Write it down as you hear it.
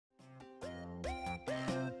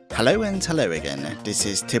Hello and hello again, this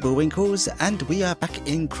is Tibblewinkles and we are back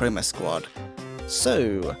in Chroma Squad.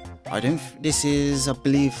 So, this is I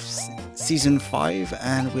believe season 5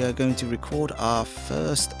 and we are going to record our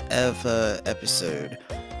first ever episode.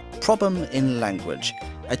 Problem in language.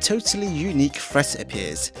 A totally unique threat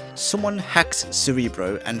appears. Someone hacked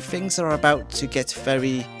Cerebro and things are about to get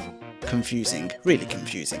very confusing, really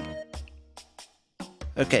confusing.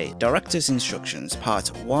 Okay, Director's Instructions, part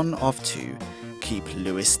 1 of 2. Keep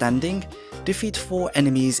Lewis standing, defeat 4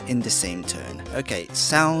 enemies in the same turn. Okay,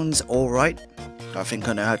 sounds alright. I think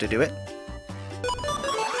I know how to do it.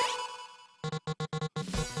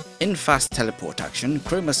 In fast teleport action,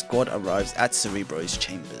 Chroma Squad arrives at Cerebro's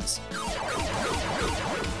chambers.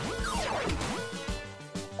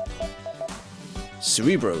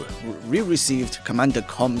 Cerebro, we received Commander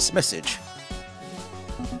Com's message.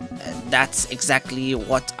 That's exactly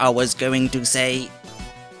what I was going to say.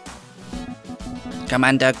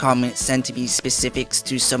 Commander Com sent me specifics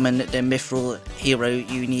to summon the mithril hero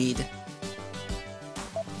you need.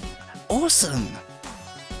 Awesome!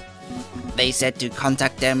 They said to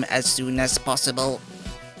contact them as soon as possible.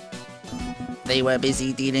 They were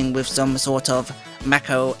busy dealing with some sort of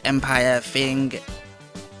Mako Empire thing.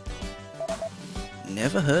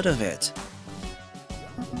 Never heard of it.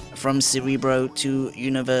 From Cerebro to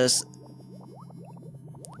Universe.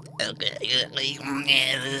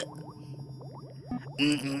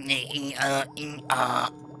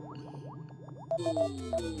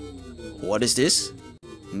 What is this?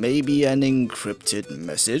 Maybe an encrypted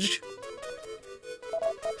message?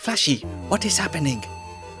 Flashy, what is happening?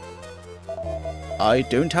 I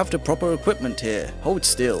don't have the proper equipment here. Hold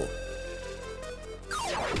still.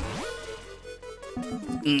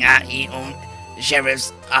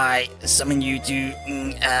 Sheriffs, I summon you to...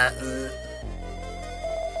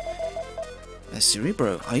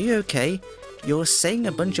 Cerebro, are you okay? You're saying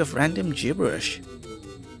a bunch of random gibberish.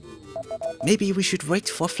 Maybe we should wait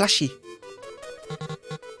for Flashy.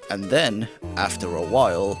 And then, after a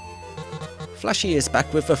while, Flashy is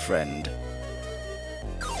back with a friend.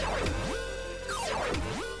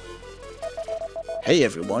 Hey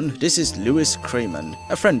everyone, this is Lewis Crayman,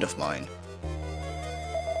 a friend of mine.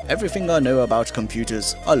 Everything I know about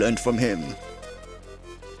computers, I learned from him.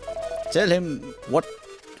 Tell him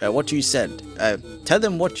what you said. Tell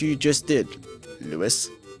them what you just did, Lewis.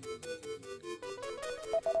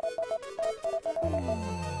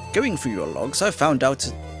 Going through your logs, I found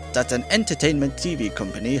out that an entertainment TV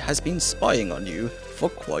company has been spying on you for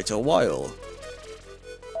quite a while.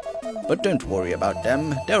 But don't worry about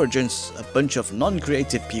them, they're just a bunch of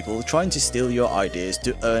non-creative people trying to steal your ideas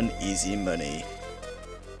to earn easy money.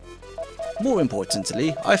 More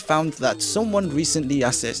importantly, I found that someone recently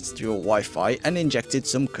accessed your Wi-Fi and injected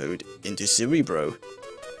some code into Cerebro.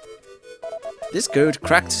 This code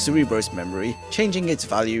cracked Cerebro's memory, changing its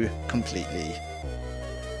value completely.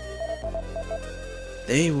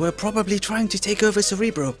 They were probably trying to take over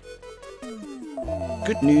Cerebro.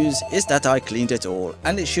 Good news is that I cleaned it all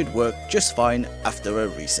and it should work just fine after a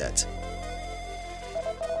reset.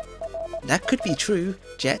 That could be true,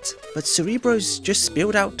 Jet, but Cerebro's just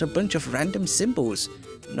spilled out a bunch of random symbols,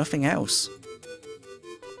 nothing else.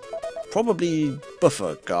 Probably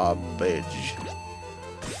buffer garbage.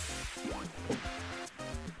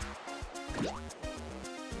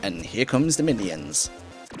 And here comes the minions.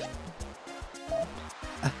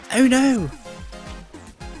 Oh no!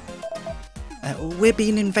 We're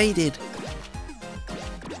being invaded.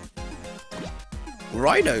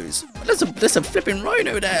 Rhinos! There's a flipping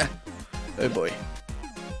rhino there! Oh boy.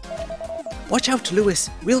 Watch out, Lewis.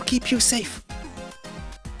 We'll keep you safe.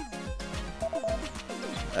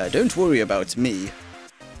 Don't worry about me.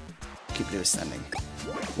 Keep Lewis standing.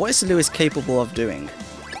 What is Lewis capable of doing?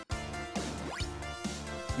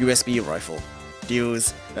 USB rifle.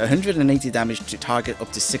 Deals 180 damage to target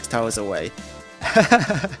up to 6 towers away.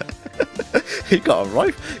 You got a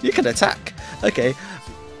rifle? You can attack. Okay.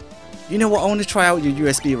 You know what? I want to try out your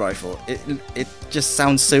USB rifle. It just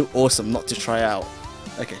sounds so awesome not to try out.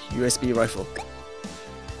 Okay, USB rifle.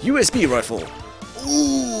 USB rifle!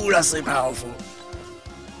 Ooh, that's so powerful.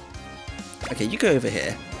 Okay, you go over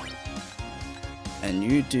here. And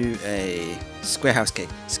you do a square house kick.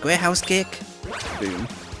 Square house kick. Boom.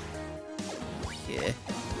 Here.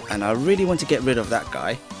 And I really want to get rid of that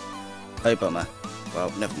guy. Oh, bummer.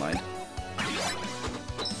 Well, never mind.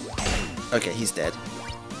 Okay, he's dead.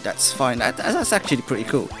 That's fine. That's actually pretty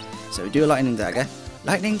cool. So we do a lightning dagger.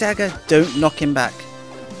 Lightning dagger, don't knock him back.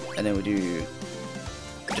 And then we'll do...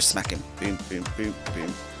 just smack him. Boom, boom, boom,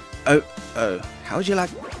 boom. Oh. How would you like...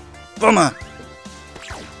 Bummer!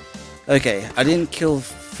 Okay, I didn't kill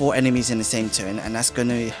 4 enemies in the same turn, and that's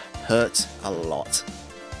gonna hurt a lot.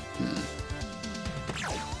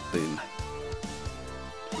 Boom.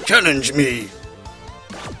 Challenge me!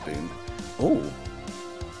 Boom. Oh.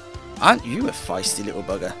 Aren't you a feisty little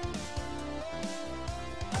bugger?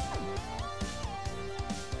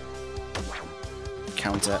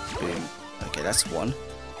 Counter. Boom. Okay, that's 1.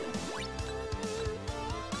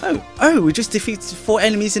 Oh, we just defeated 4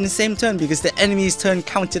 enemies in the same turn because the enemy's turn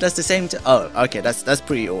counted as the same turn. Oh, okay, that's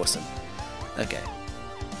pretty awesome. Okay.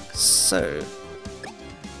 So,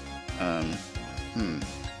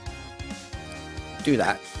 do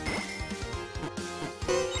that.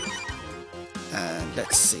 And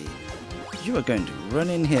let's see. You are going to run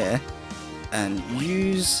in here and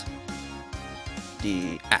use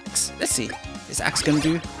the axe. Let's see. Is axe going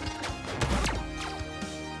to do?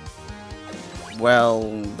 Well,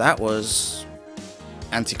 that was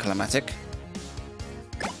anticlimactic.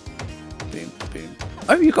 Boom, boom.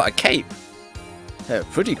 Oh, you got a cape. Oh,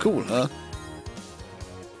 pretty cool, huh?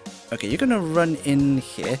 Okay, you're gonna run in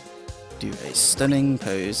here, do a stunning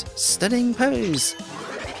pose. Stunning pose!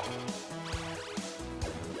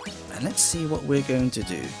 And let's see what we're going to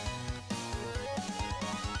do.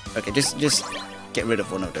 Okay, just get rid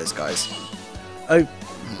of one of those guys. Oh.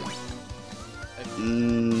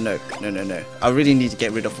 No. I really need to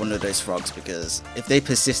get rid of one of those frogs because if they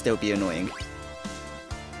persist, they'll be annoying.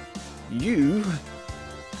 You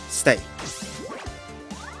stay.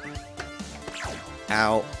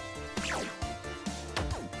 Ow.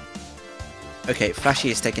 Okay,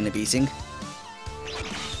 Flashy is taking a beating.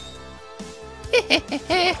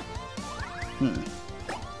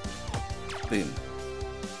 Boom.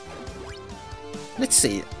 Let's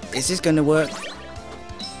see. Is this going to work?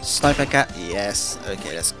 Sniper cat? Yes.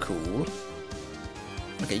 Okay, that's cool.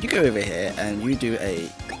 Okay, you go over here and you do a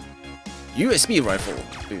USB rifle.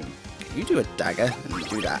 Boom. Okay, you do a dagger and you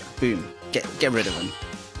do that. Boom. Get rid of him.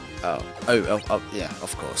 Oh, yeah,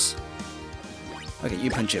 of course. Okay, you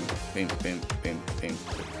punch him. Boom, boom, boom, boom.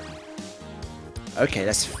 Okay,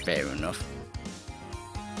 that's fair enough.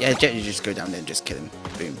 Yeah, Jet, you just go down there and just kill him.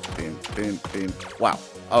 Boom, boom, boom, boom. Wow.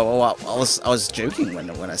 Oh, wow. I was joking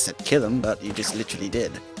when I said kill him, but you just literally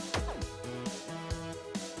did.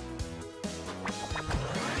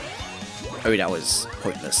 Oh, that was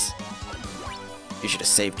pointless. You should have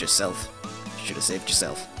saved yourself.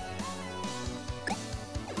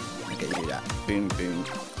 Okay, you do that. Boom, boom.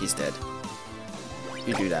 He's dead.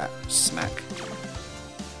 You do that. Smack.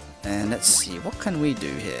 And let's see, what can we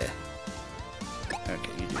do here?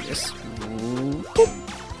 Okay, you do this. Ooh,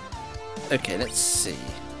 okay, let's see.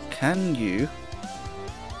 Can you,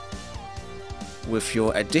 with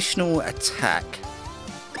your additional attack,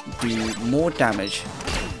 do more damage?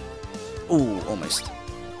 Ooh, almost.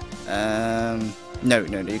 No,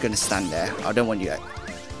 you're gonna stand there. I don't want you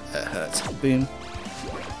hurt. Boom.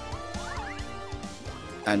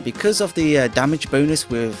 And because of the damage bonus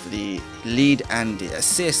with the lead and the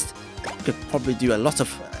assist, you could probably do a lot of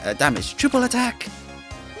damage. Triple attack!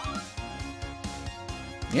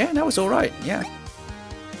 Yeah, that was alright, yeah.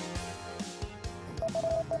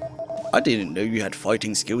 I didn't know you had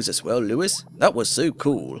fighting skills as well, Lewis. That was so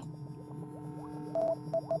cool.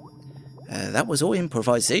 That was all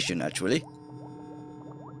improvisation, actually.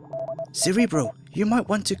 Cerebro, you might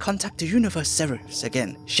want to contact the universe sheriffs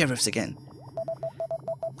again.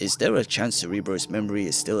 Is there a chance Cerebro's memory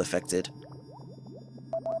is still affected?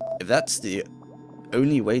 If that's the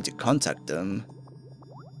only way to contact them,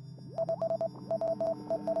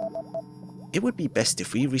 it would be best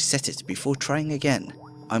if we reset it before trying again.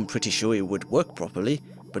 I'm pretty sure it would work properly,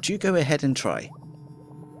 but you go ahead and try.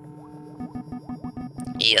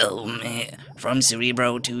 Yo, from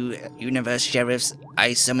Cerebro to Universe Sheriffs,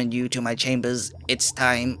 I summon you to my chambers. It's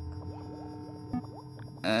time.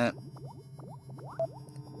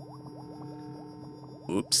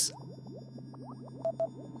 Oops.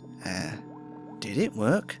 Did it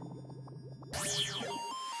work?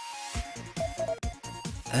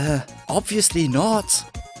 Obviously not.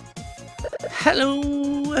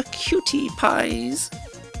 Hello, cutie pies.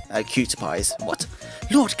 Cute pies? What?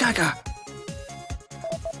 Lord Gaga!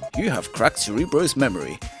 You have cracked Cerebro's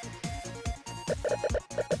memory.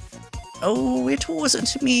 Oh, it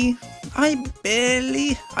wasn't me. I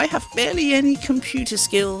have barely any computer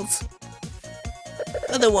skills.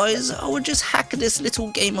 Otherwise, I would just hack this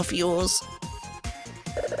little game of yours.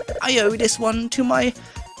 I owe this one to my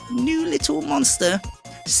new little monster,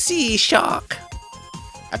 Sea Shark.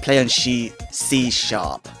 I play on C#.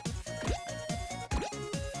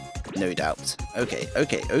 No doubt. Okay.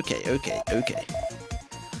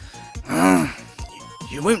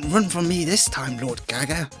 You won't run from me this time, Lord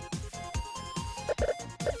Gaga.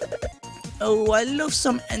 Oh, I love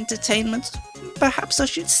some entertainment. Perhaps I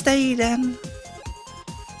should stay then.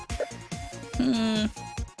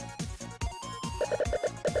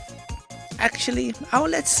 Actually, I'll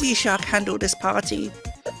let Sea Shark handle this party.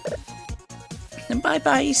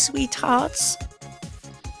 Bye-bye, sweethearts.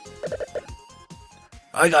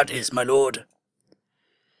 I got this, my lord.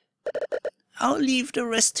 I'll leave the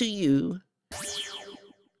rest to you.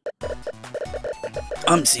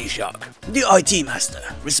 I'm Sea Shark, the IT master,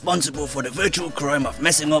 responsible for the virtual crime of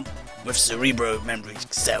messing up with cerebro memory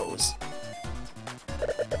cells.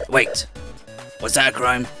 Wait, was that a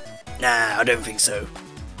crime? Nah, I don't think so.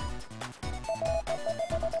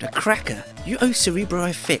 The cracker, you owe Cerebro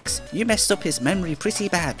a fix. You messed up his memory pretty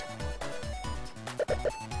bad.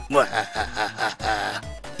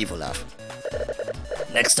 Evil laugh.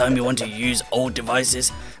 Next time you want to use old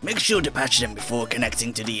devices, make sure to patch them before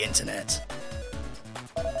connecting to the internet.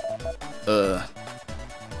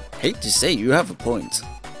 Hate to say you have a point.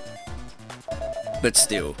 But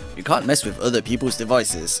still, you can't mess with other people's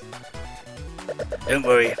devices. Don't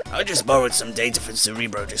worry, I just borrowed some data from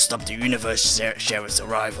Cerebro to stop the Universe Sheriff's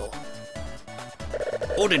arrival.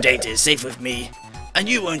 All the data is safe with me, and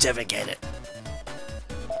you won't ever get it.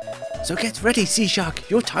 So get ready, Sea Shark,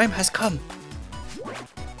 your time has come.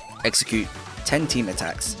 Execute 10 team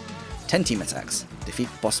attacks. 10 team attacks. Defeat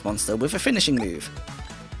boss monster with a finishing move.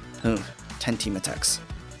 10 team attacks.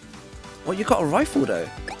 Well, you got a rifle though.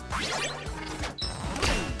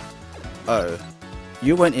 Oh,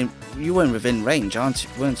 you weren't within range,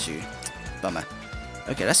 weren't you? Bummer.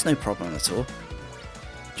 Okay, that's no problem at all.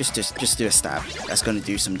 Just do a stab. That's gonna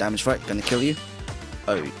do some damage, right? Gonna kill you.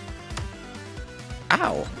 Oh.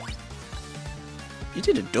 Ow. You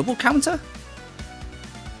did a double counter?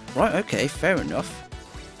 Right, okay, fair enough.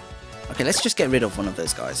 Okay, let's just get rid of one of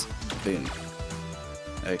those guys. Boom.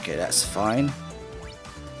 Okay, that's fine.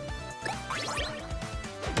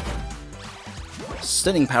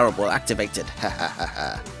 Stunning power ball activated. Ha ha ha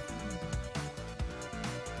ha.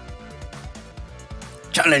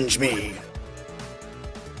 Challenge me.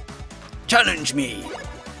 Challenge me.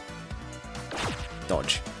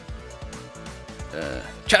 Dodge.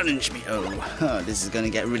 Challenge me. Oh, this is gonna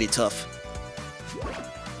get really tough.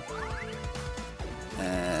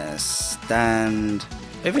 Stand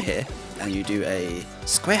over here, and you do a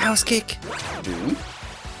square house kick. Boom.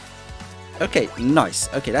 Okay, nice.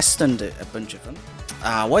 Okay, that stunned a bunch of them.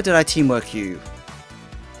 Why did I teamwork you?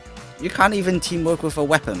 You can't even teamwork with a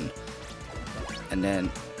weapon. And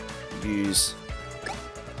then use...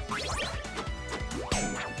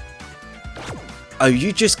 Oh,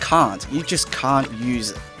 you just can't. You just can't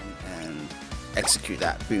use and execute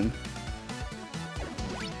that. Boom.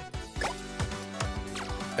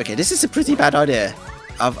 Okay, this is a pretty bad idea.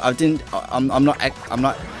 I'm not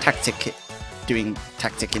doing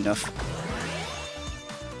tactic enough.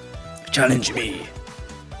 Challenge me.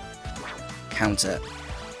 Counter.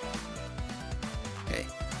 Okay.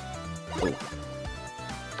 Oh.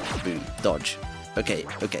 Boom. Dodge. Okay,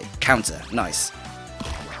 okay. Counter. Nice.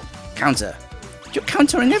 Counter. You're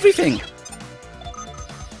countering everything.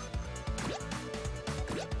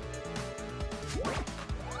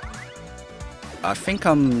 I think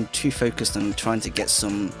I'm too focused on trying to get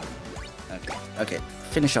some... Okay,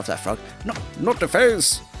 finish off that frog. Not the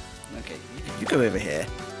face! Okay, you go over here.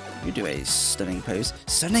 You do a stunning pose.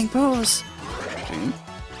 Stunning pose! Boom.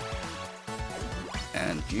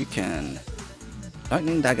 And you can...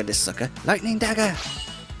 Lightning dagger this sucker. Lightning dagger!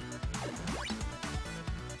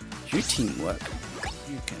 You teamwork.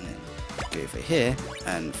 You can go over here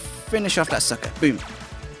and finish off that sucker. Boom.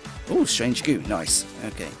 Oh, strange goo. Nice.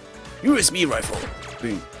 Okay. USB rifle.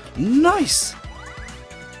 Boom. Nice!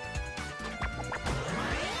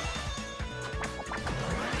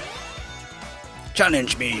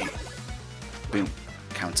 Challenge me! Boom.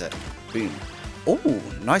 Counter. Boom. Oh,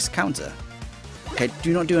 nice counter. Okay,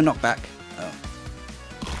 do not do a knockback. Oh.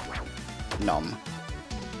 Nom.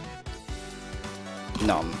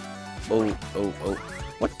 Nom. Oh, oh, oh.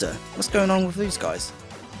 What the? What's going on with these guys?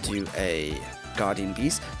 Do a Guardian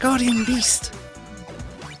Beast. Guardian Beast!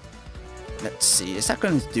 Let's see, is that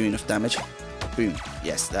going to do enough damage? Boom.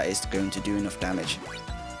 Yes, that is going to do enough damage.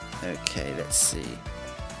 Okay, let's see.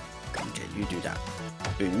 Okay, you do that.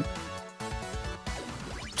 Boom.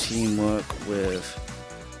 Teamwork with...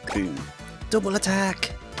 Boom. Double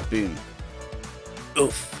attack! Boom.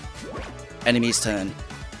 Oof. Enemy's turn.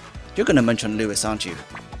 You're going to munch on Lewis, aren't you?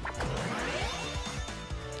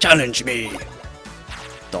 Challenge me!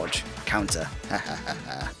 Dodge. Counter. Ha ha ha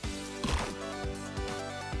ha.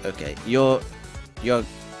 Okay, you're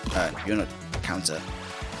not counter.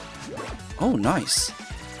 Oh, nice.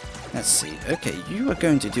 Let's see. Okay, you are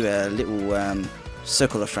going to do a little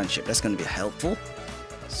circle of friendship. That's going to be helpful.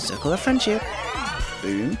 Circle of friendship.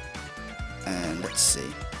 Boom. And let's see.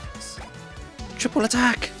 Triple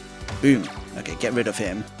attack. Boom. Okay, get rid of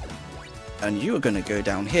him. And you are going to go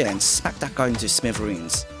down here and smack that guy into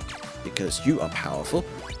smithereens. Because you are powerful.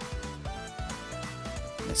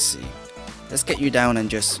 Let's see. Let's get you down and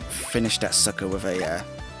just finish that sucker with a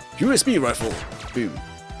USB rifle. Boom.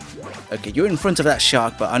 Okay, you're in front of that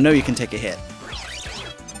shark, but I know you can take a hit.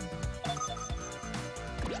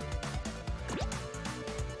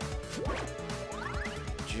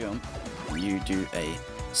 Jump. You do a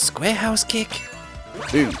square house kick.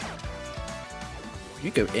 Boom.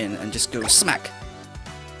 You go in and just go smack.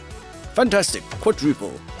 Fantastic.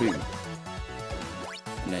 Quadruple. Boom.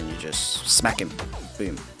 And then you just smack him.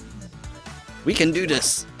 Boom. We can do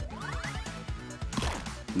this.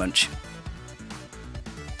 Munch.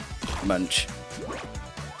 Munch.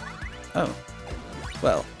 Oh.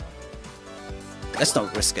 Well. Let's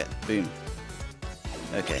not risk it. Boom.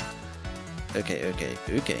 Okay. Okay, okay,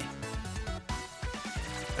 okay.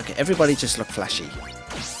 Okay, everybody just look flashy.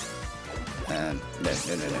 No.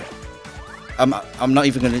 I'm not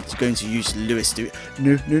even going to use Lewis to...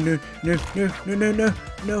 No.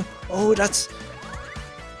 Oh, that's...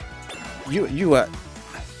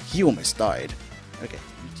 He almost died. Okay.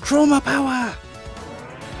 Chroma power!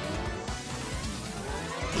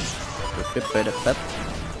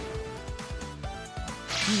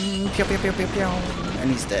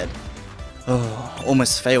 And he's dead. Oh,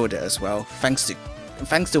 almost failed it as well. Thanks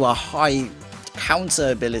to our high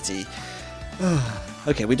counter ability.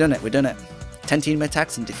 Okay, we done it. 10 team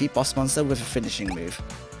attacks and defeat boss monster with a finishing move.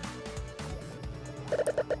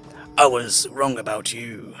 I was wrong about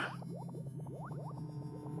you.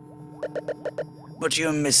 But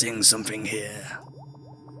you're missing something here.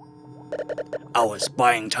 I was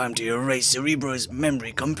buying time to erase Cerebro's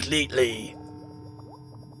memory completely.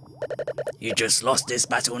 You just lost this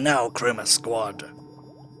battle now, Chroma Squad.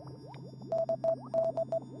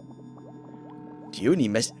 The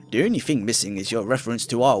only thing missing is your reference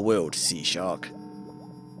to our world, Sea Shark.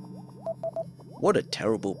 What a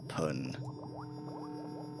terrible pun.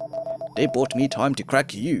 They bought me time to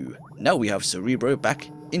crack you. Now we have Cerebro back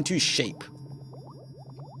into shape.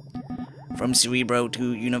 From Cerebro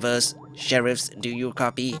to Universe, Sheriffs, do you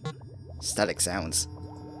copy? Static sounds.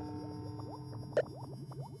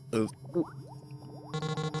 Oh.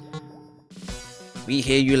 We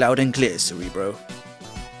hear you loud and clear, Cerebro.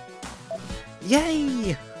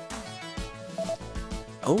 Yay!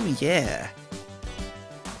 Oh yeah.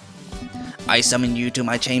 I summon you to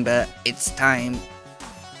my chamber. It's time.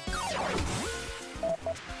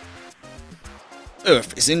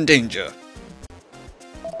 Earth is in danger.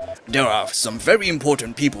 There are some very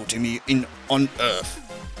important people to me on Earth.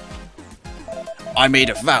 I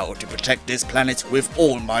made a vow to protect this planet with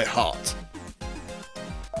all my heart.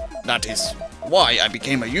 That is why I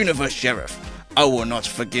became a universe sheriff. I will not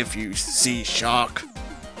forgive you, Sea Shark.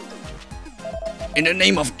 In the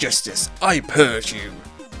name of justice, I purge you.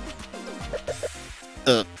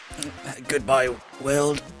 Goodbye,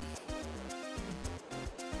 world.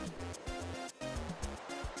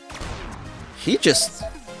 He just...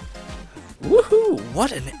 Woohoo!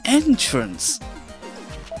 What an entrance!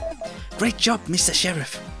 Great job, Mr.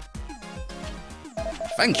 Sheriff.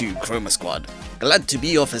 Thank you, Chroma Squad. Glad to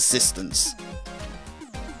be of assistance.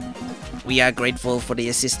 We are grateful for the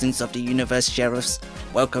assistance of the Universe Sheriffs.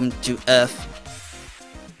 Welcome to Earth.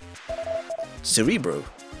 Cerebro,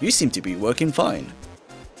 you seem to be working fine.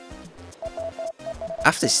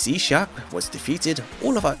 After Sea Shark was defeated,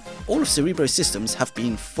 all of Cerebro's systems have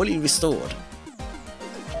been fully restored.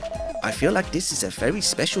 I feel like this is a very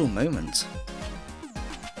special moment.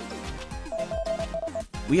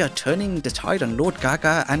 We are turning the tide on Lord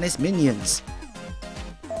Gaga and his minions.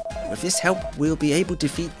 With his help, we'll be able to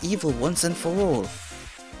defeat evil once and for all.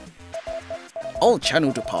 I'll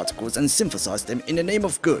channel the particles and synthesize them in the name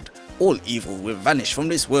of good. All evil will vanish from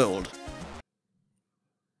this world.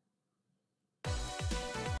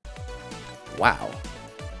 Wow.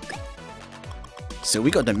 So we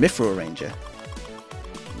got the Mithril Ranger.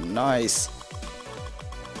 Nice.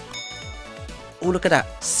 Oh, look at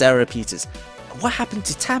that. Sarah Peters. What happened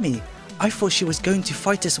to Tammy? I thought she was going to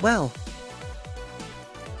fight as well.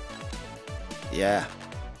 Yeah.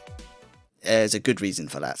 There's a good reason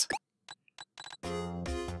for that.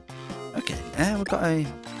 Okay, now we've got a...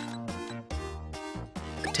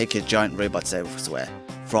 Take your giant robots elsewhere.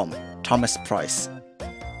 From Thomas Price.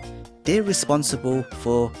 They're responsible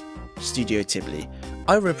for Studio Ghibli.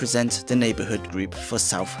 I represent the neighborhood group for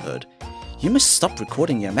South Hood. You must stop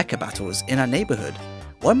recording your mecha battles in our neighborhood.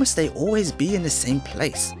 Why must they always be in the same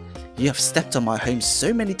place? You have stepped on my home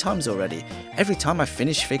so many times already. Every time I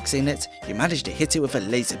finish fixing it, you manage to hit it with a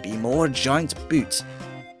laser beam or a giant boot.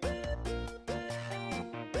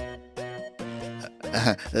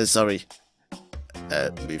 Sorry.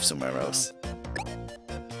 Move somewhere else.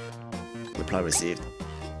 Reply received.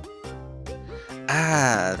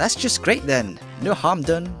 Ah, that's just great then. No harm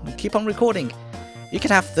done. Keep on recording. You can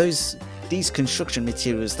have these construction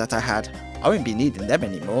materials that I had. I won't be needing them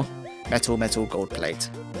anymore. Metal, gold plate,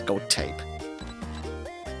 gold tape.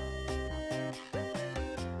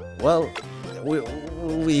 Well,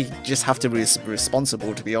 we just have to be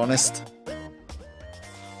responsible, to be honest.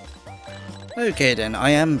 Okay then, I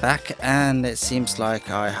am back and it seems like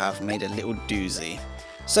I have made a little doozy.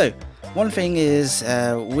 So, one thing is,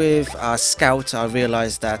 with our scout, I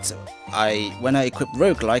realized that when I equip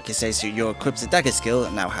roguelike, it says your equipped dagger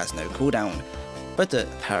skill now has no cooldown. But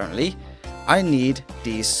apparently, I need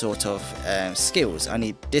these sort of skills. I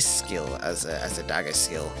need this skill as a dagger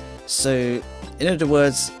skill. So, in other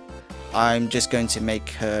words, I'm just going to make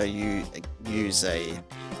her use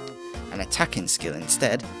an attacking skill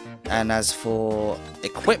instead. And as for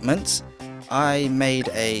equipment, I made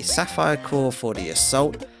a sapphire core for the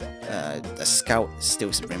assault. The scout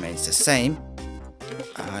still remains the same.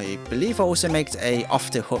 I believe I also made a off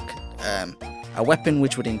the hook a weapon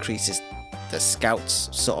which would increase the scout's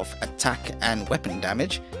sort of attack and weapon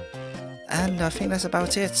damage. And I think that's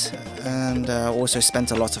about it. And also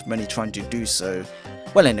spent a lot of money trying to do so.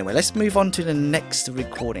 Well, anyway, let's move on to the next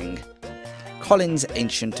recording. COLIN'S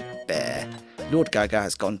Ancient Bear. Lord Gaga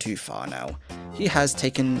has gone too far now. He has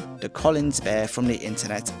taken the COLIN'S bear from the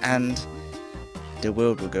internet and the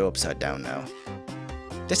world will go upside down now.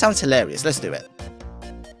 This sounds hilarious, let's do it.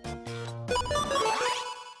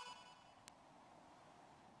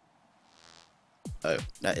 Oh,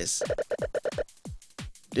 that is.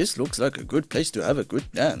 This looks like a good place to have a good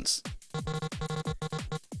dance.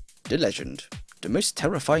 The legend, the most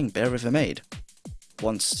terrifying bear ever made,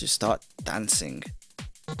 wants to start dancing.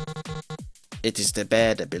 It is the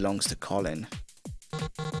bear that belongs to Colin.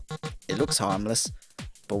 It looks harmless,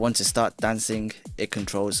 but once it starts dancing, it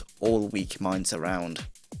controls all weak minds around.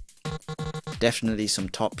 Definitely some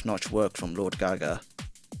top-notch work from Lord Gaga.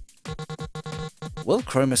 Will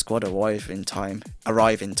Chroma Squad arrive in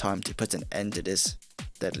time to put an end to this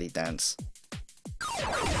deadly dance?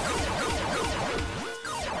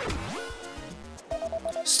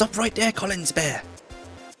 Stop right there, COLIN'S bear!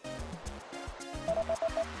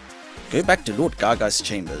 Go back to Lord Gaga's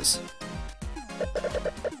chambers.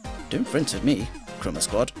 Don't friends with me, Chroma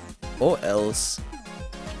Squad. Or else...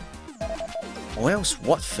 Or else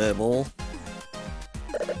what, furball?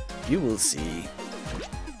 You will see.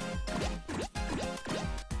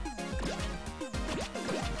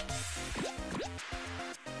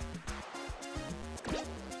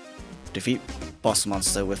 Defeat boss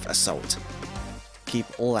monster with assault.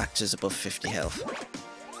 Keep all actors above 50 health.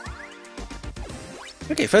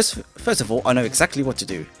 Okay, first of all, I know exactly what to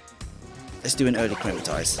do. Let's do an early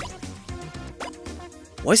chromatize.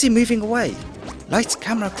 Why is he moving away? Lights,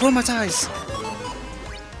 camera, chromatize!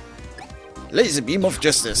 Laser beam of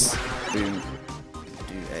justice. Boom.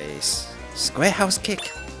 Do a square house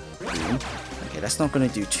kick. Boom. Okay, that's not going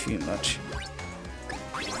to do too much.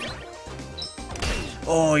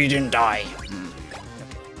 Oh, you didn't die.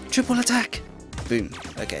 Triple attack. Boom.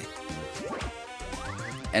 Okay.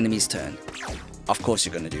 Enemy's turn. Of course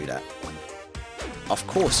you're going to do that. Of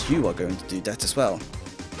course you are going to do that as well.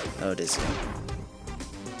 Oh, it is.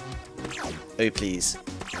 Oh, please.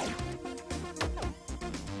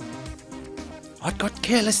 I got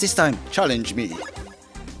careless this time. Challenge me.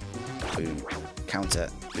 Boom. Counter.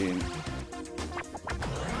 Boom.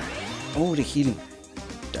 Oh, the healing.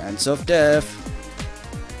 Dance of death.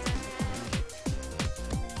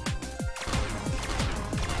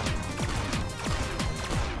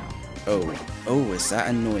 Oh, is that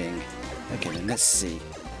annoying? Okay, then let's see.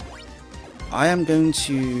 I am going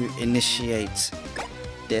to initiate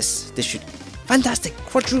this. This should... Fantastic!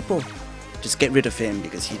 Quadruple! Just get rid of him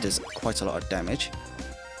because he does quite a lot of damage.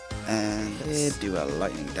 And let's do a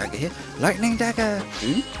lightning dagger here. Lightning dagger!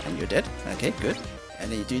 Boom, and you're dead. Okay, good. And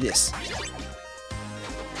then you do this.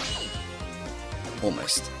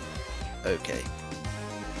 Almost. Okay.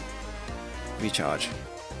 Recharge.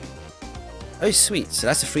 Oh, sweet. So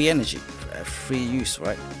that's a free energy. Free use,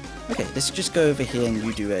 right? Okay, let's just go over here and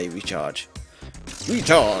you do a recharge.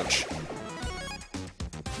 Recharge!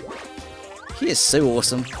 He is so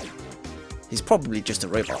awesome. He's probably just a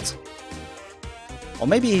robot. Or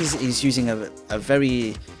maybe he's using a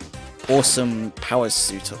very awesome power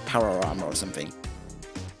suit or power armor or something.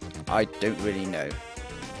 I don't really know.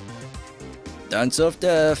 Dance of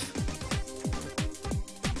Death.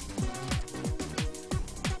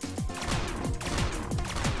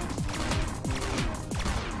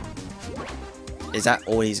 Is that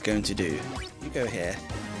all he's going to do? You go here.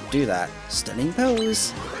 Do that. Stunning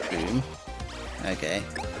pose. Boom. Okay.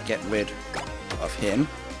 Get rid of him.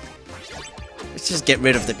 Let's just get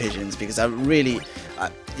rid of the pigeons because I'm pretty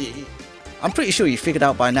sure you figured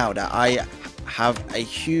out by now that I have a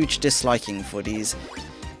huge disliking for these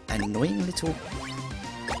annoying little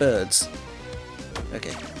birds.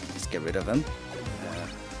 Okay, let's get rid of them.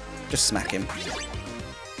 Just smack him.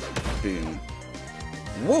 Boom.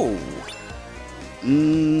 Whoa!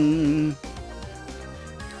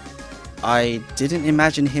 I didn't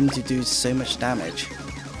imagine him to do so much damage.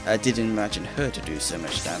 I didn't imagine her to do so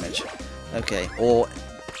much damage. Okay, or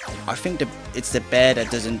I think it's the bear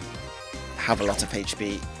that doesn't have a lot of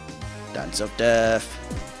HP. Dance of Death.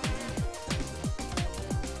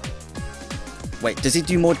 Wait, does he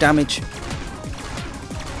do more damage?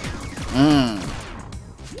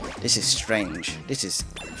 This is strange. This is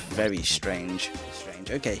very strange.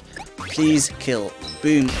 Okay, please kill.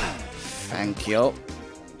 Boom. Thank you.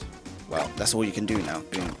 Well, that's all you can do now.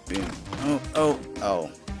 Boom, boom. Oh.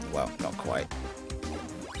 Well, not quite.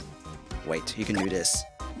 Wait, you can do this.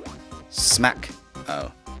 Smack.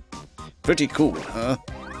 Oh. Pretty cool, huh?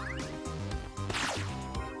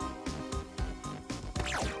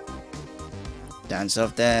 Dance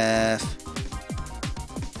of Death.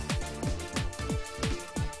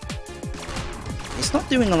 It's not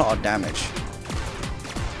doing a lot of damage.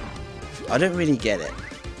 I don't really get it.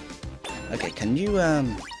 Okay, can you,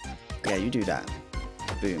 yeah, you do that.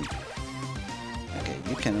 Boom. Okay,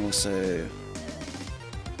 you can also...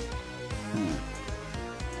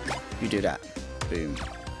 You do that. Boom.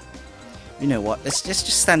 You know what? Let's just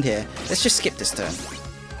stand here. Let's just skip this turn.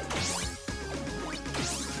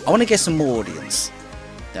 I want to get some more audience.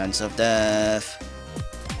 Dance of Death.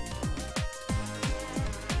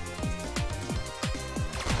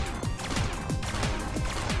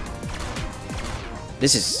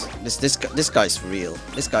 This guy's real.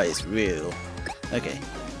 This guy is real. Okay.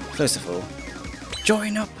 First of all,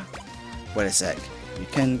 join up. Wait a sec. You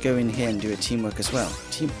can go in here and do a teamwork as well.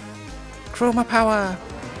 Chroma power.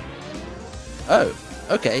 Oh,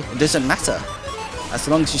 okay. It doesn't matter. As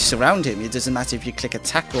long as you surround him, it doesn't matter if you click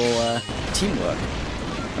attack or teamwork.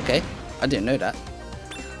 Okay, I didn't know that.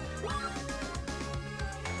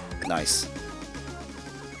 Nice.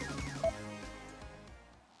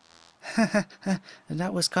 And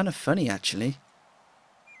that was kind of funny, actually.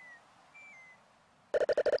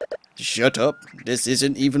 Shut up. This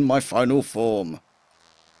isn't even my final form.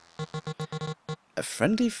 A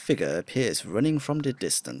friendly figure appears running from the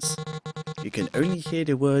distance. You can only hear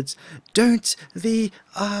the words, "Don't the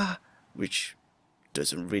which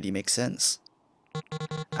doesn't really make sense.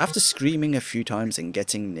 After screaming a few times and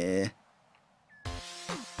getting near,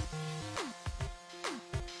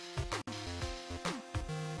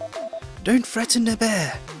 "Don't threaten the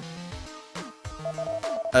bear!"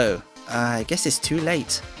 Oh, I guess it's too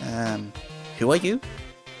late. Who are you?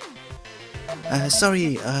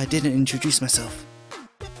 Sorry, I didn't introduce myself.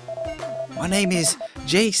 My name is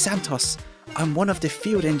Jay Santos. I'm one of the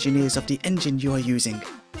field engineers of the engine you are using.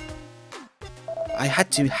 I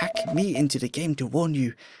had to hack me into the game to warn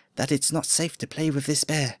you that it's not safe to play with this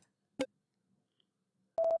bear.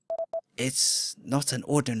 It's not an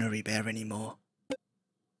ordinary bear anymore.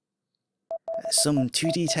 Some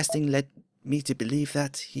 2D testing led me to believe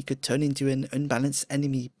that he could turn into an unbalanced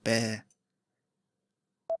enemy bear.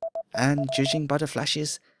 And judging by the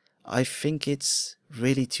flashes, I think it's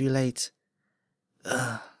really too late.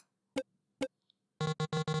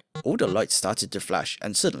 All the lights started to flash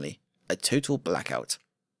and suddenly, a total blackout.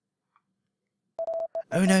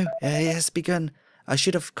 Oh no, it has begun. I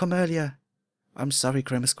should have come earlier. I'm sorry,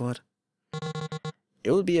 Chroma Squad.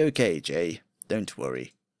 It will be okay, Jay. Don't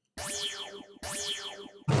worry.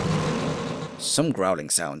 Some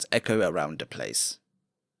growling sounds echo around the place.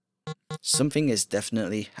 Something is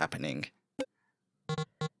definitely happening.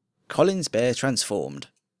 Colin's bear transformed.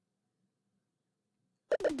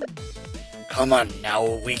 Come on now,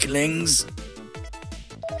 weaklings.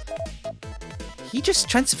 He just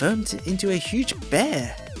transformed into a huge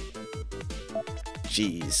bear.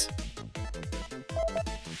 Jeez.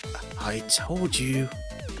 I told you.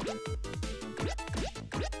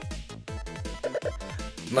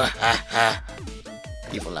 Mahaha.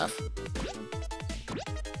 Evil laugh.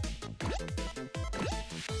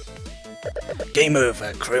 Game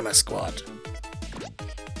over, Chroma Squad.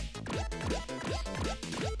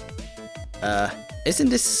 Isn't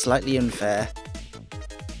this slightly unfair?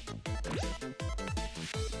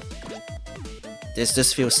 This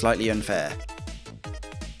just feels slightly unfair.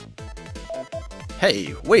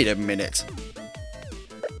 Hey, wait a minute.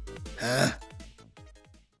 Huh?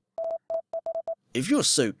 If you're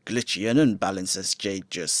so glitchy and unbalanced as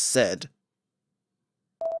Jade just said,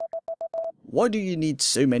 why do you need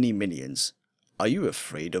so many minions? Are you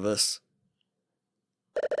afraid of us?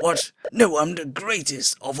 What? No, I'm the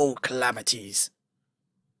greatest of all calamities.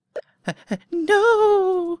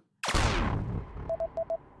 No!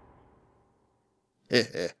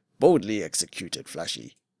 Boldly executed,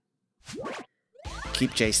 Flashy.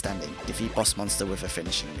 Keep Jay standing. Defeat boss monster with a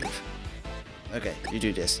finishing move. Okay, you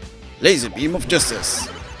do this. Laser beam of justice.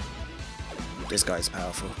 This guy's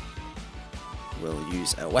powerful. We'll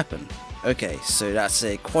use a weapon. Okay, so that's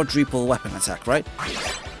a quadruple weapon attack, right?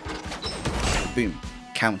 Boom.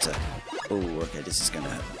 Counter. Oh, okay, this is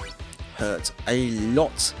gonna hurt a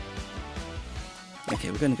lot.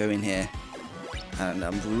 Okay, we're gonna go in here. And I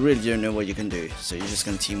really don't know what you can do, so you're just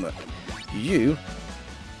gonna teamwork. You...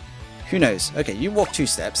 Who knows? Okay, you walk 2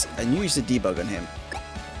 steps and use the debug on him.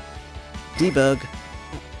 Debug.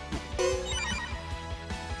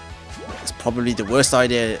 It's probably the worst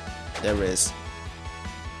idea there is.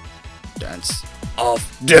 Dance of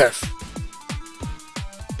Death.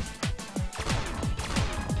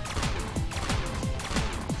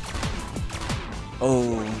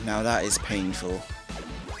 Oh, now that is painful.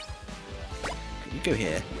 You go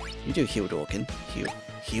here. You do Heal Dawkin.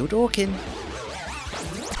 Heal Dawkin.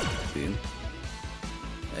 Boom.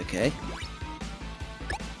 Okay.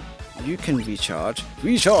 You can recharge.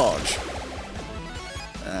 Recharge!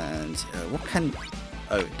 And what can...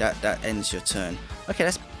 Oh, that ends your turn. Okay,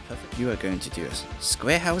 that's perfect. You are going to do a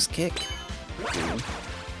square house kick. Boom.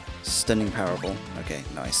 Stunning powerball. Okay,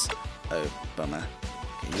 nice. Oh, bummer.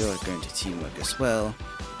 Okay, you're going to teamwork as well.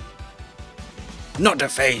 Not the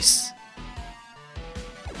face!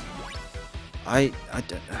 I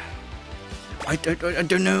don't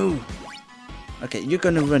know. Okay, you're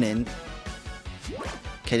gonna run in.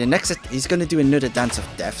 Okay, the next he's gonna do another Dance of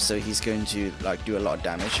Death, so he's going to like do a lot of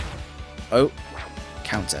damage. Oh,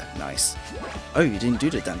 counter, nice. Oh, you didn't do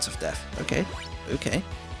the Dance of Death. Okay, okay.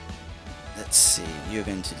 Let's see. You're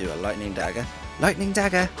going to do a lightning dagger. Lightning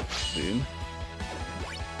dagger. Boom.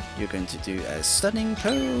 You're going to do a stunning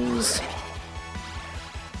pose.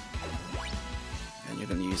 And you're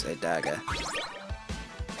going to use a dagger.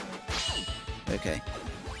 Okay.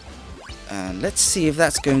 And let's see if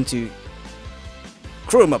that's going to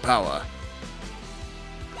Chroma power.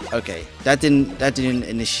 Okay, that didn't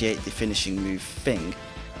initiate the finishing move thing.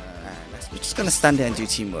 We're just gonna stand there and do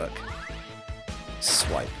teamwork.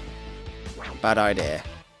 Swipe. Bad idea.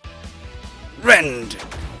 Rend.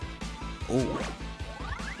 Oh.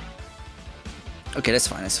 Okay, that's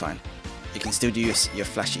fine. That's fine. You can still do your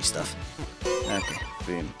flashy stuff. Okay.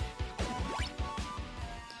 Boom.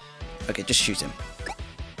 Okay, just shoot him.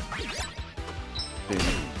 Boom.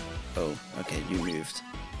 Oh, okay, you moved.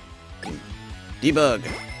 Boom. Debug!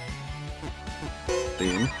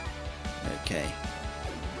 Boom. Okay.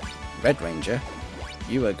 Red Ranger,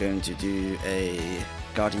 you are going to do a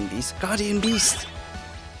Guardian Beast. Guardian Beast!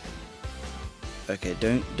 Okay,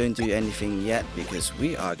 don't do anything yet because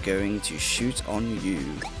we are going to shoot on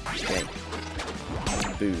you. Okay.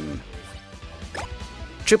 Boom.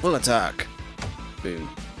 Triple attack! Boom.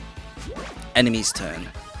 Enemy's turn.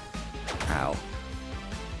 Ow.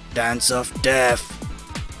 Dance of Death!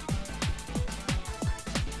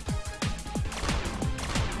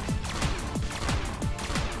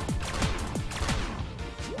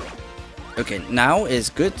 Okay, now is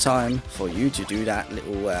good time for you to do that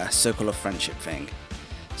little circle of friendship thing.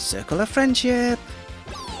 Circle of friendship!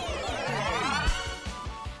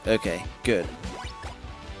 Okay, good.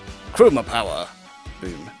 Chroma power!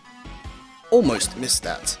 Boom. Almost missed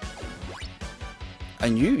that.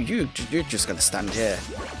 And you're just gonna stand here.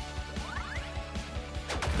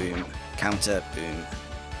 Boom. Counter. Boom.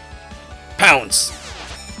 Pounce!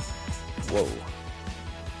 Whoa.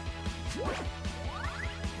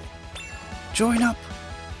 Join up!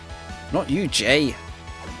 Not you, Jay.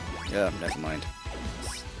 Yeah, never mind.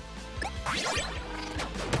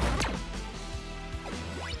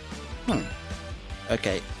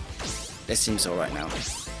 Okay. This seems alright now.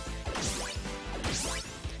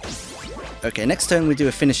 Okay, next turn we do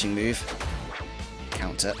a finishing move.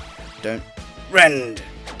 Counter. Don't. Rend!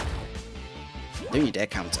 Don't you dare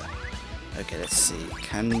counter. Okay, let's see.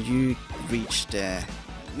 Can you reach there?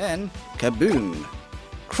 And then, kaboom!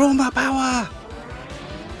 Chroma power!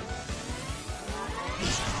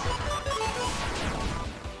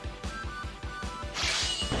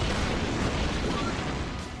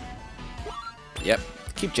 Yep,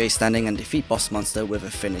 Keep Jay standing and defeat boss monster with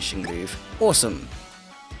a finishing move. Awesome!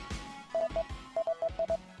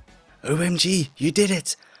 OMG, you did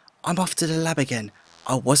it! I'm off to the lab again.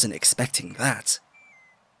 I wasn't expecting that.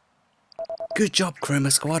 Good job,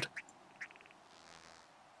 Chroma Squad.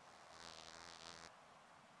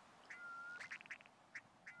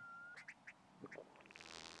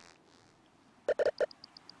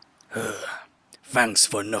 Thanks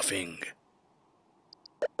for nothing.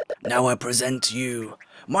 Now I present to you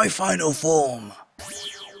my final form.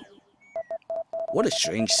 What a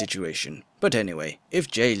strange situation. But anyway,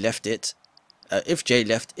 if Jay left, it's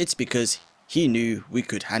because he knew we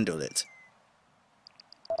could handle it.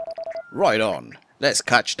 Right on. Let's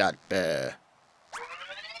catch that bear.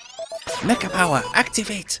 Mecha power,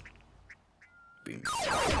 activate. Boom.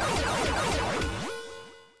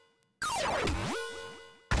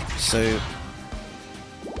 So,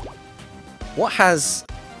 what has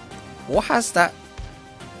that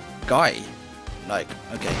guy? Like,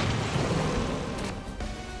 okay.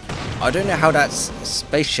 I don't know how that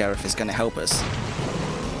space sheriff is going to help us.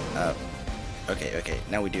 Okay.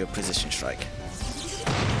 Now we do a precision strike.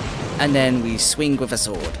 And then we swing with a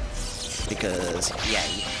sword. Because,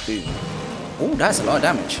 yay, boom. Oh, that's a lot of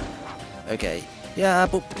damage. Okay. Yeah,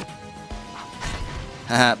 boop.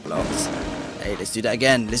 Haha, blocks. Hey, let's do that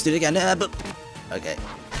again. Boop. Okay.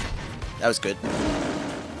 That was good.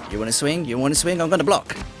 You want to swing? I'm going to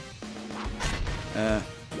block.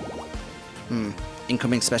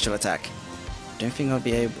 Incoming special attack. Don't think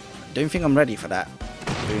I'm ready for that.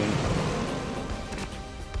 Boom.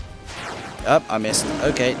 Oh, I missed.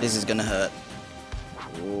 Okay, this is gonna hurt.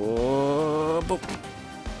 Whoa, boop.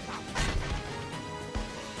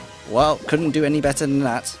 Well, couldn't do any better than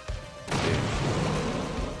that. Boom.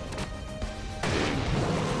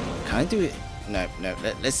 Can I do it? No.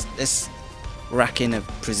 Let's rack in a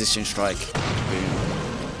precision strike. Boom.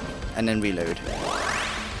 And then reload.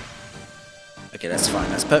 Okay, that's fine.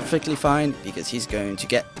 That's perfectly fine because he's going to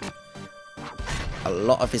get a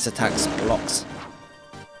lot of his attacks blocks.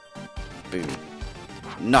 Boom.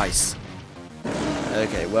 Nice.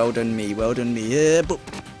 Okay, well done me. Yeah, boop.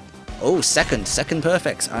 Oh, second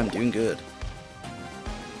perfect. I'm doing good.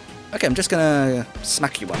 Okay, I'm just gonna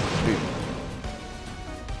smack you one. Boom.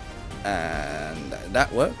 And that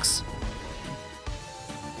works.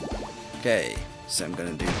 Okay, so I'm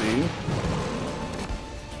gonna do boom.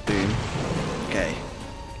 Boom. Okay.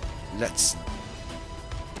 Let's.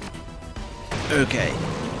 Okay.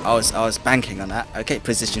 I was banking on that. Okay,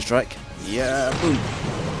 precision strike. Yeah, boom.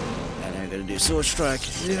 And I'm gonna do sword strike.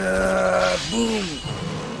 Yeah, boom.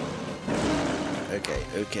 Okay,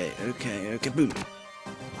 boom.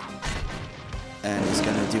 And he's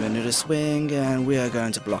gonna do another swing, and we are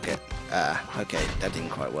going to block it. Okay, that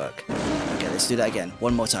didn't quite work. Okay, let's do that again.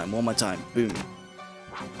 One more time. Boom.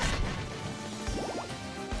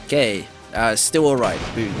 Okay, still all right.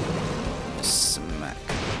 Boom. Smack.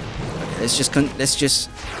 Okay, let's just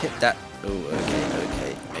hit that. Oh,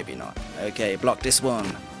 okay, maybe not. Okay, block this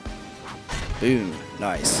one. Boom,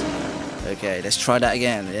 nice. Okay, let's try that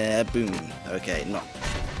again. Yeah, boom. Okay, not.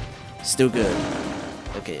 Still good.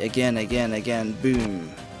 Okay, again,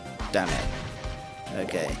 boom. Damn it.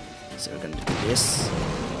 Okay, so we're gonna do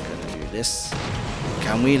this.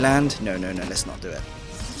 Can we land? No, let's not do it.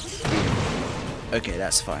 Boom. Okay,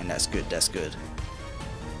 that's fine. That's good.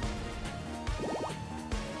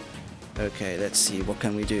 Okay, let's see. What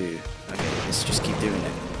can we do? Okay, let's just keep doing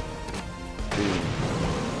it. Boom.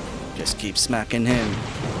 Just keep smacking him.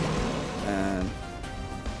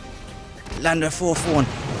 Land a 4-1.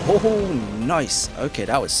 Oh, nice. Okay,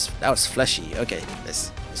 that was fleshy. Okay,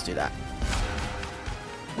 let's do that.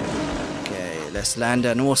 Okay, let's land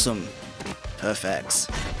an awesome. Perfect.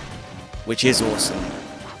 Which is awesome.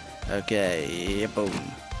 Okay,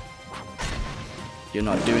 boom. You're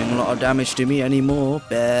not doing a lot of damage to me anymore.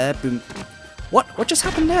 Bear, boom. What just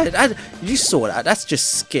happened there? You saw that. That's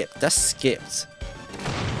just skipped. That's skipped.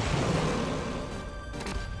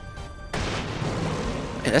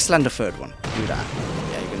 Okay, let's land the third one. Do that.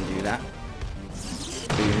 Yeah, you're gonna do that.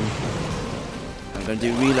 Boom. I'm gonna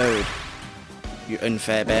do reload. You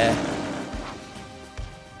unfair bear.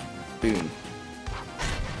 Boom.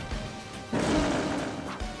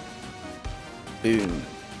 Boom.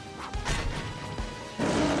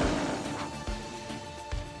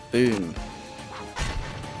 Boom.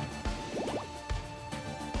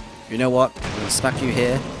 You know what? I'm gonna smack you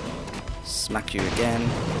here. Smack you again.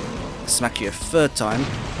 Smack you a third time.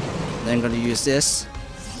 Then I'm gonna use this.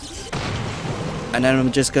 And then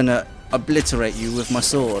I'm just gonna obliterate you with my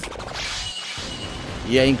sword.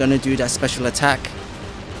 You ain't gonna do that special attack.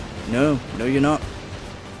 No, you're not.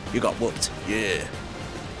 You got whooped. Yeah.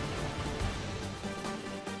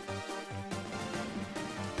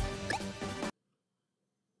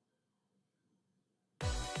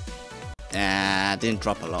 didn't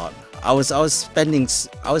drop a lot. I was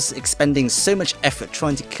expending so much effort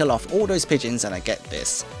trying to kill off all those pigeons, and I get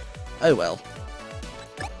this. Oh well.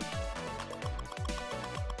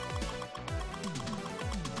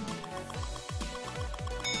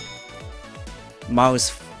 Miles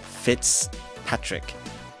Fitzpatrick.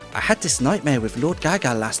 I had this nightmare with Lord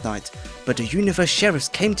Gaga last night, but the universe sheriffs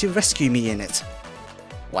came to rescue me in it.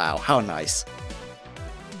 Wow, how nice.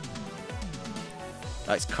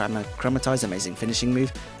 Nice chromatize, amazing finishing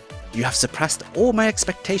move. You have surpassed all my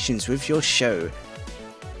expectations with your show.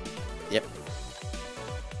 Yep.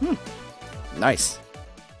 Nice.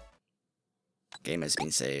 Game has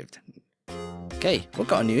been saved. Okay, we've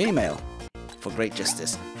got a new email. For great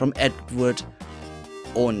justice. From Edward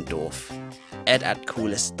Orndorff.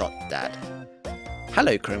 ed@coolest.dad.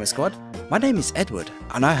 Hello Chroma Squad, my name is Edward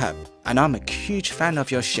and I'm a huge fan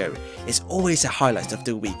of your show. It's always a highlight of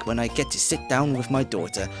the week when I get to sit down with my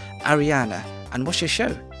daughter Ariana and watch your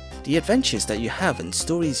show. The adventures that you have and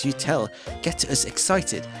stories you tell get us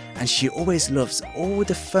excited, and she always loves all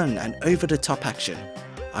the fun and over-the-top action.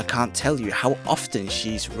 I can't tell you how often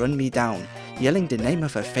she's run me down, yelling the name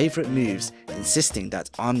of her favourite moves, insisting that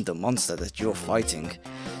I'm the monster that you're fighting.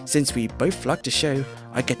 Since we both like the show,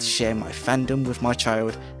 I get to share my fandom with my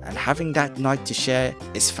child, and having that night to share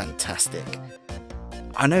is fantastic.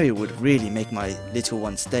 I know it would really make my little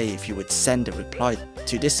one's day if you would send a reply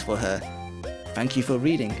to this for her. Thank you for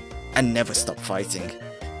reading, and never stop fighting.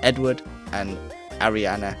 Edward and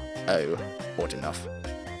Ariana O. Ordinoff.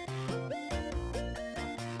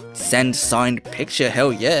 Send signed picture,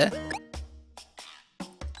 hell yeah!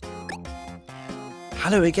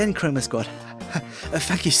 Hello again Chroma Squad.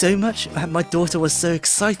 Thank you so much. My daughter was so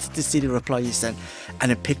excited to see the reply you sent,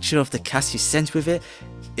 and a picture of the cast you sent with it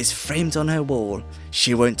is framed on her wall.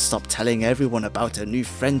 She won't stop telling everyone about her new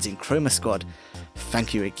friends in Chroma Squad.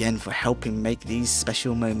 Thank you again for helping make these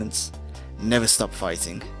special moments. Never stop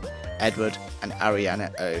fighting. Edward and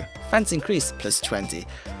Ariana O. Fans increased +20.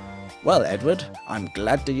 Well Edward, I'm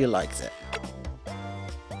glad that you liked it.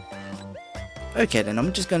 Okay then,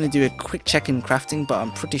 I'm just going to do a quick check in crafting, but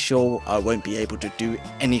I'm pretty sure I won't be able to do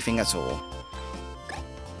anything at all.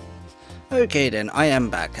 Okay then, I am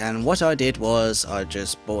back, and what I did was I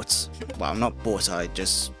just bought, well not bought, I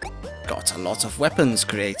just got a lot of weapons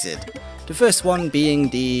created. The first one being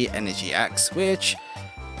the energy axe, which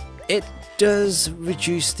it does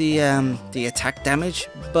reduce the attack damage,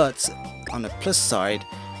 but on the plus side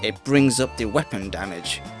it brings up the weapon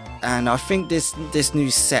damage. And I think this new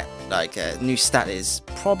set, like new stat, is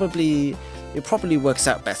probably works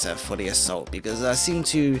out better for the assault, because I seem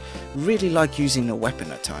to really like using the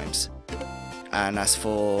weapon at times. And as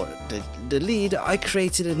for the lead, I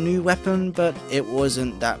created a new weapon, but it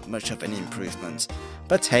wasn't that much of an improvement.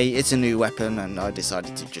 But hey, it's a new weapon and I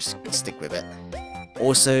decided to just stick with it.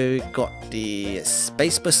 Also got the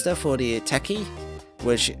Space Buster for the techie,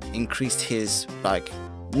 which increased his like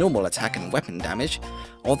normal attack and weapon damage,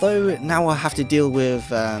 although now I have to deal with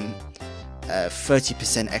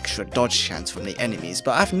 30% extra dodge chance from the enemies.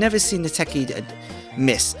 But I've never seen the techie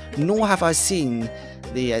miss, nor have I seen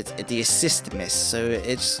the assist miss, so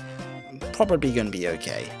it's probably going to be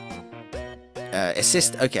okay.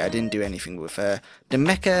 Assist, okay, I didn't do anything with her. The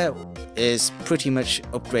mecha is pretty much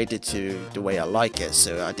upgraded to the way I like it,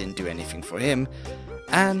 so I didn't do anything for him.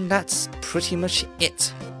 And that's pretty much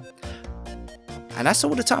it. And that's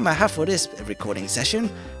all the time I have for this recording session.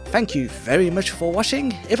 Thank you very much for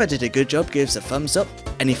watching. If I did a good job, give us a thumbs up.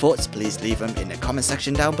 Any thoughts, please leave them in the comment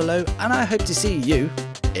section down below, and I hope to see you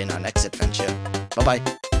in our next adventure. Bye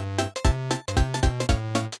bye.